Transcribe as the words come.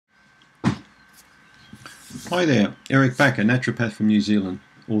Hi there, Eric Bakker, naturopath from New Zealand,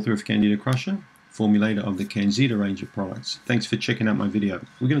 author of Candida Crusher, formulator of the CanXida range of products. Thanks for checking out my video.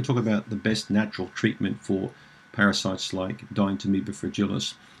 We're going to talk about the best natural treatment for parasites like Dientamoeba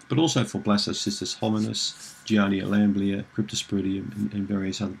Fragilis, but also for Blastocystis hominis, Giardia lamblia, Cryptosporidium, and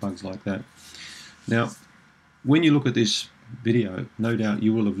various other bugs like that. Now, when you look at this video, no doubt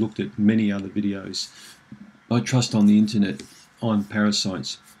you will have looked at many other videos, I trust, on the internet on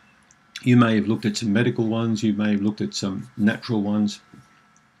parasites. You may have looked at some medical ones, you may have looked at some natural ones,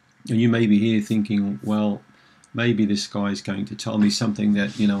 and you may be here thinking, well, maybe this guy is going to tell me something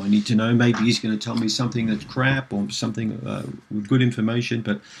that, I need to know. Maybe he's going to tell me something that's crap or something with good information,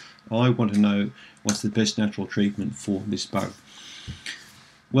 but I want to know what's the best natural treatment for this bug.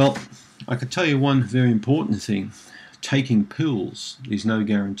 Well, I can tell you one very important thing. Taking pills is no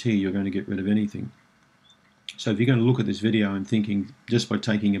guarantee you're going to get rid of anything. So if you're going to look at this video and thinking just by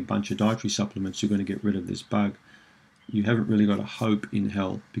taking a bunch of dietary supplements you're going to get rid of this bug, you haven't really got a hope in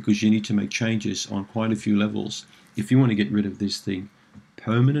hell, because you need to make changes on quite a few levels if you want to get rid of this thing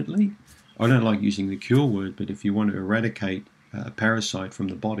permanently. I don't like using the cure word, but if you want to eradicate a parasite from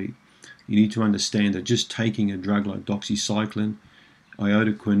the body, you need to understand that just taking a drug like doxycycline,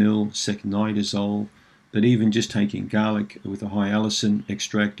 iodoquinol, secnidazole, but even just taking garlic with a high allicin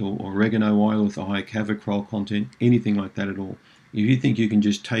extract or oregano oil with a high cavicril content, anything like that at all, if you think you can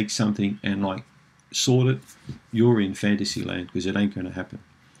just take something and sort it, you're in fantasy land, because it ain't going to happen.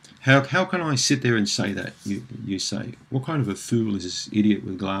 How can I sit there and say that? You say, what kind of a fool is this idiot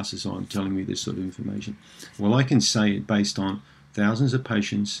with glasses on telling me this sort of information? Well, I can say it based on thousands of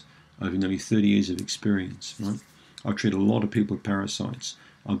patients over nearly 30 years of experience. Right? I've treated a lot of people with parasites.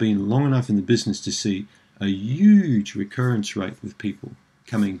 I've been long enough in the business to see a huge recurrence rate with people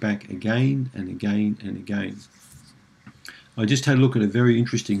coming back again and again and again. I just had a look at a very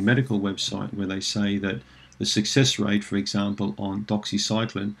interesting medical website where they say that the success rate, for example, on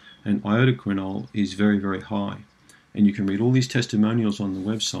doxycycline and iodoquinol is very, very high. And you can read all these testimonials on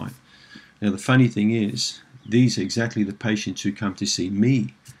the website. Now, the funny thing is, these are exactly the patients who come to see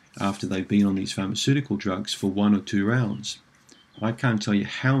me after they've been on these pharmaceutical drugs for 1 or 2 rounds. I can't tell you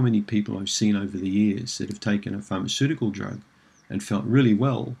how many people I've seen over the years that have taken a pharmaceutical drug and felt really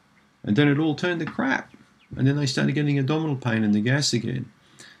well, and then it all turned to crap. And then they started getting abdominal pain and the gas again.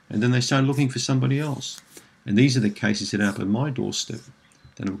 And then they started looking for somebody else. And these are the cases that are up at my doorstep.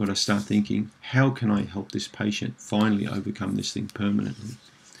 Then I've got to start thinking, how can I help this patient finally overcome this thing permanently?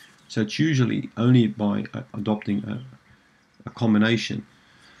 So it's usually only by adopting a combination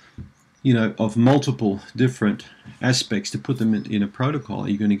of multiple different aspects to put them in a protocol,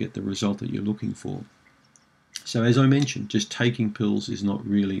 you're going to get the result that you're looking for. So as I mentioned, just taking pills is not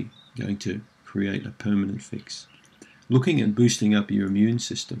really going to create a permanent fix. Looking at boosting up your immune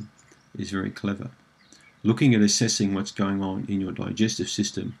system is very clever. Looking at assessing what's going on in your digestive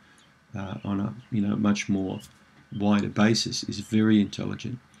system on a much more wider basis is very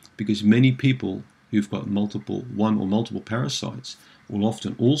intelligent, because many people who've got one or multiple parasites will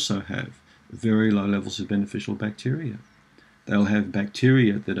often also have very low levels of beneficial bacteria. They'll have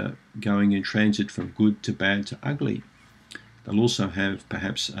bacteria that are going in transit from good to bad to ugly. They'll also have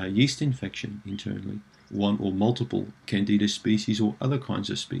perhaps a yeast infection internally, one or multiple Candida species or other kinds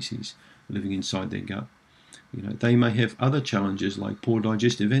of species living inside their gut. They may have other challenges like poor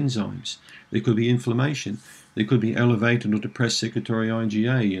digestive enzymes. There could be inflammation. There could be elevated or depressed secretory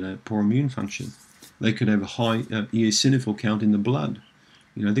IgA, poor immune function. They could have a high eosinophil count in the blood.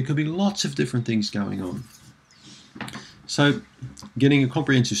 There could be lots of different things going on. So getting a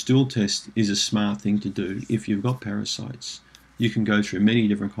comprehensive stool test is a smart thing to do if you've got parasites. You can go through many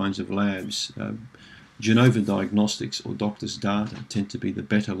different kinds of labs. Genova Diagnostics or Doctor's Data tend to be the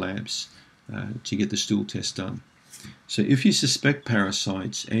better labs to get the stool test done. So if you suspect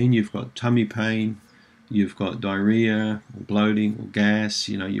parasites and you've got tummy pain, you've got diarrhea or bloating or gas,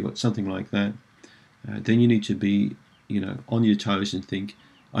 you've got something like that, then you need to be, on your toes and think,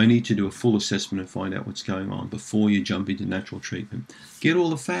 I need to do a full assessment and find out what's going on before you jump into natural treatment. Get all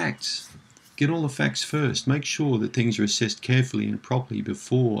the facts. Get all the facts first. Make sure that things are assessed carefully and properly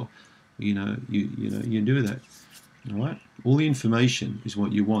before, you do that. All right? All the information is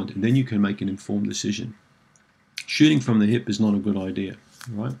what you want, and then you can make an informed decision. Shooting from the hip is not a good idea.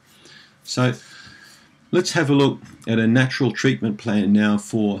 All right? So let's have a look at a natural treatment plan now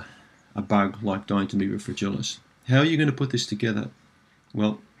for a bug like Dientamoeba fragilis. How are you going to put this together?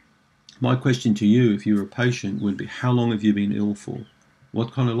 Well, my question to you, if you're a patient, would be, how long have you been ill for?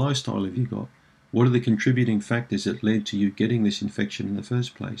 What kind of lifestyle have you got? What are the contributing factors that led to you getting this infection in the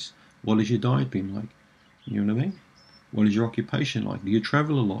first place? What has your diet been like? You know what I mean? What is your occupation like? Do you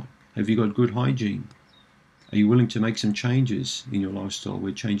travel a lot? Have you got good hygiene? Are you willing to make some changes in your lifestyle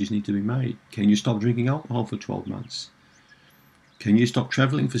where changes need to be made? Can you stop drinking alcohol for 12 months? Can you stop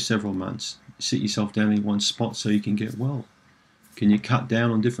traveling for several months? Sit yourself down in one spot so you can get well? Can you cut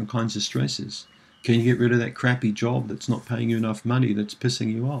down on different kinds of stresses? Can you get rid of that crappy job that's not paying you enough money, that's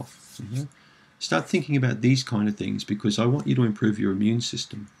pissing you off? Start thinking about these kind of things, because I want you to improve your immune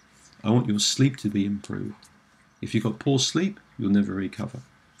system. I want your sleep to be improved. If you've got poor sleep, you'll never recover.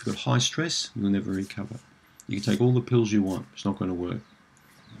 If you've got high stress, you'll never recover. You can take all the pills you want, it's not going to work.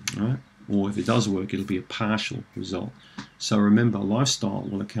 All right? Or if it does work, it'll be a partial result. So remember, lifestyle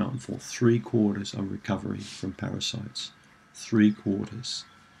will account for 3/4 of recovery from parasites. 3/4.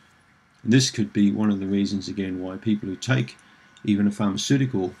 And this could be one of the reasons, again, why people who take even a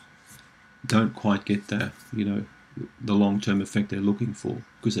pharmaceutical don't quite get the long-term effect they're looking for,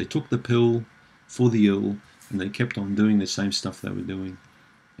 because they took the pill for the ill and they kept on doing the same stuff they were doing,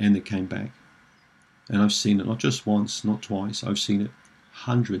 and they came back. And I've seen it not just once, not twice, I've seen it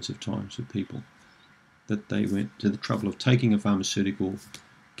hundreds of times with people that they went to the trouble of taking a pharmaceutical,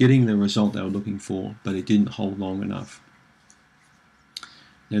 getting the result they were looking for, but it didn't hold long enough.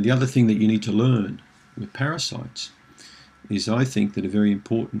 Now, the other thing that you need to learn with parasites is, I think, that a very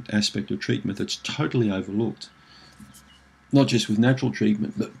important aspect of treatment that's totally overlooked, not just with natural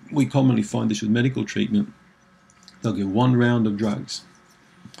treatment, but we commonly find this with medical treatment. They'll give one round of drugs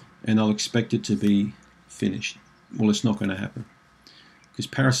and they'll expect it to be finished. Well, it's not going to happen, because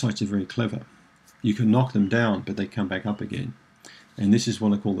parasites are very clever. You can knock them down, but they come back up again. And this is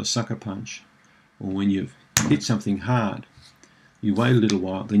what I call the sucker punch, or when you've hit something hard, you wait a little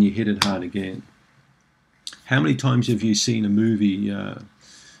while, then you hit it hard again. How many times have you seen a movie,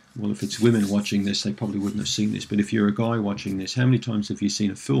 well, if it's women watching this, they probably wouldn't have seen this, but if you're a guy watching this, how many times have you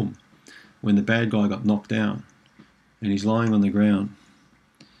seen a film when the bad guy got knocked down and he's lying on the ground,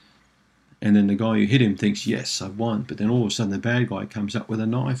 and then the guy who hit him thinks, yes, I've won, but then all of a sudden the bad guy comes up with a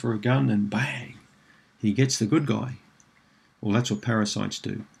knife or a gun and bang, he gets the good guy. Well, that's what parasites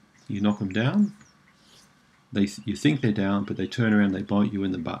do. You knock them down, you think they're down, but they turn around, they bite you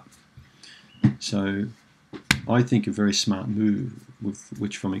in the butt. So I think a very smart move,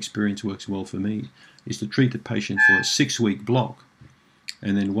 which from experience works well for me, is to treat the patient for a 6-week block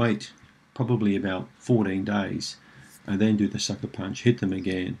and then wait probably about 14 days and then do the sucker punch, hit them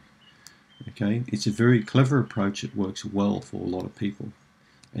again. Okay, it's a very clever approach. It works well for a lot of people,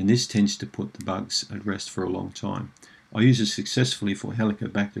 and this tends to put the bugs at rest for a long time. I use it successfully for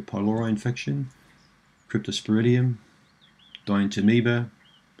Helicobacter pylori infection, Cryptosporidium, Dientamoeba,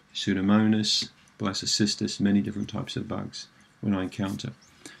 Pseudomonas, Blastocystis, many different types of bugs when I encounter.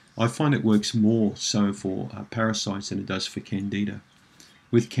 I find it works more so for parasites than it does for Candida.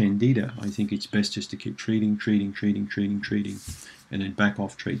 With Candida, I think it's best just to keep treating, and then back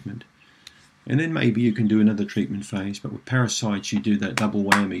off treatment. And then maybe you can do another treatment phase, but with parasites you do that double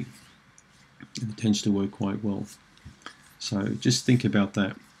whammy, and it tends to work quite well. So just think about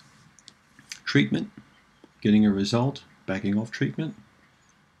that. Treatment, getting a result, backing off treatment,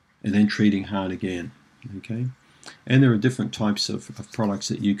 and then treating hard again. Okay, and there are different types of products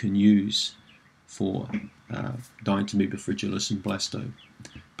that you can use for Dientamoeba Fragilis and Blasto,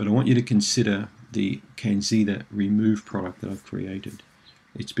 but I want you to consider the CanXida Remove product that I've created.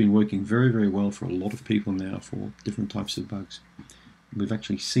 It's been working very, very well for a lot of people now for different types of bugs. We've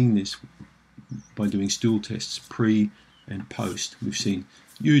actually seen this by doing stool tests pre and post. We've seen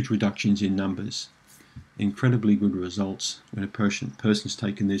huge reductions in numbers, incredibly good results when a person's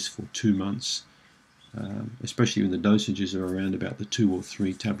taken this for 2 months, especially when the dosages are around about the 2 or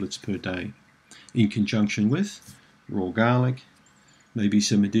 3 tablets per day, in conjunction with raw garlic, maybe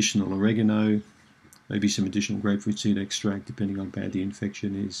some additional oregano, maybe some additional grapefruit seed extract, depending on how bad the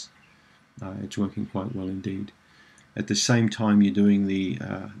infection is. It's working quite well indeed. At the same time you're doing the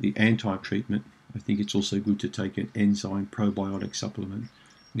anti-treatment, I think it's also good to take an enzyme probiotic supplement.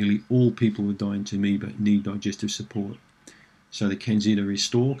 Nearly all people with Dientamoeba need digestive support. So the CanXida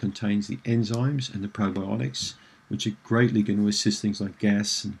Restore contains the enzymes and the probiotics, which are greatly going to assist things like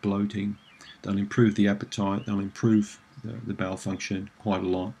gas and bloating. They'll improve the appetite, they'll improve the bowel function quite a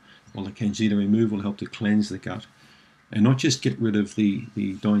lot, while the CanXida Remove will help to cleanse the gut. And not just get rid of the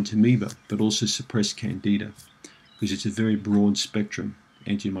Dientamoeba, but also suppress Candida, because it's a very broad spectrum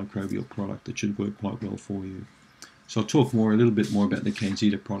antimicrobial product that should work quite well for you. So I'll talk a little bit more about the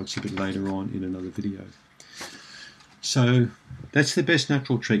CanXida products a bit later on in another video. So that's the best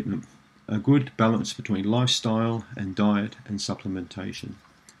natural treatment, a good balance between lifestyle and diet and supplementation.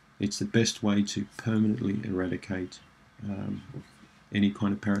 It's the best way to permanently eradicate any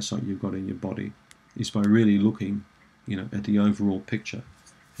kind of parasite you've got in your body, is by really looking, at the overall picture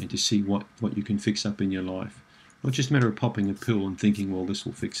and to see what you can fix up in your life. Not just a matter of popping a pill and thinking, well, this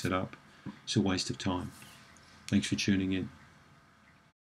will fix it up. It's a waste of time. Thanks for tuning in.